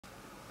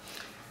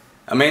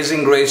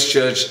Amazing Grace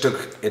Church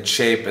took its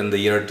shape in the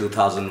year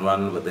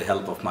 2001 with the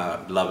help of my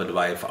beloved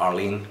wife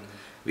Arlene.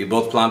 We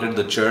both planted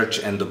the church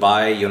in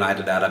Dubai,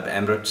 United Arab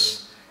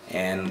Emirates,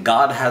 and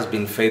God has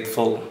been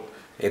faithful.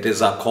 It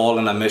is our call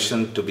and our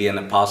mission to be an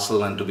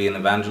apostle and to be an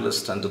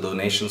evangelist unto the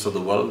nations of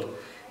the world.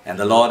 And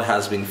the Lord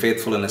has been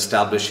faithful in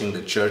establishing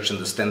the church in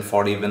this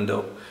 1040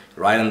 window,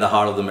 right in the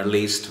heart of the Middle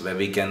East, where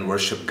we can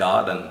worship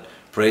God and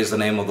praise the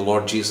name of the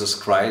Lord Jesus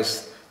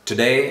Christ.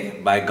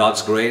 Today, by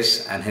God's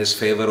grace and His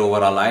favor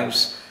over our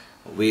lives,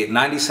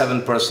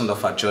 97%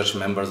 of our church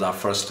members are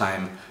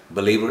first-time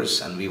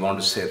believers, and we want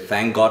to say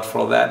thank God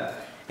for that.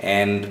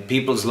 And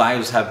people's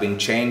lives have been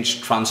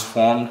changed,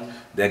 transformed.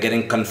 They're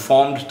getting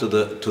conformed to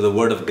the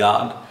Word of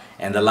God,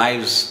 and their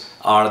lives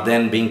are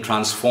then being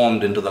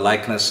transformed into the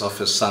likeness of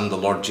His Son, the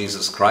Lord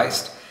Jesus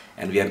Christ,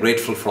 and we are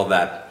grateful for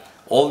that.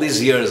 All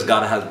these years,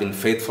 God has been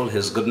faithful.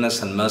 His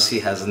goodness and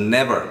mercy has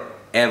never,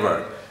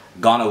 ever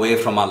gone away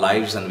from our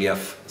lives, and we are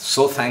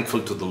so thankful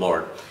to the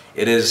Lord.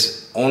 It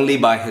is only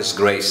by His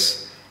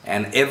grace,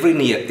 and every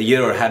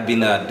year had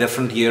been a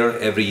different year.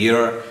 Every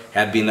year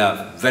had been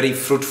a very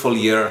fruitful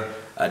year,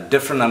 a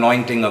different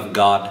anointing of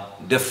God,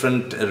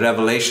 different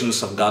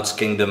revelations of God's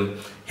kingdom,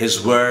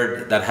 His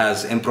Word that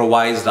has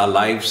improvised our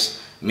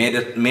lives,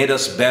 made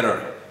us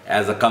better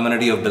as a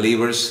community of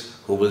believers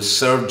who will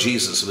serve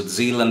Jesus with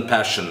zeal and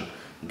passion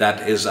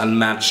that is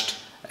unmatched.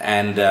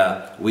 And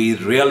we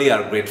really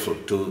are grateful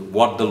to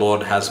what the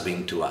Lord has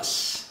been to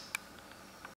us.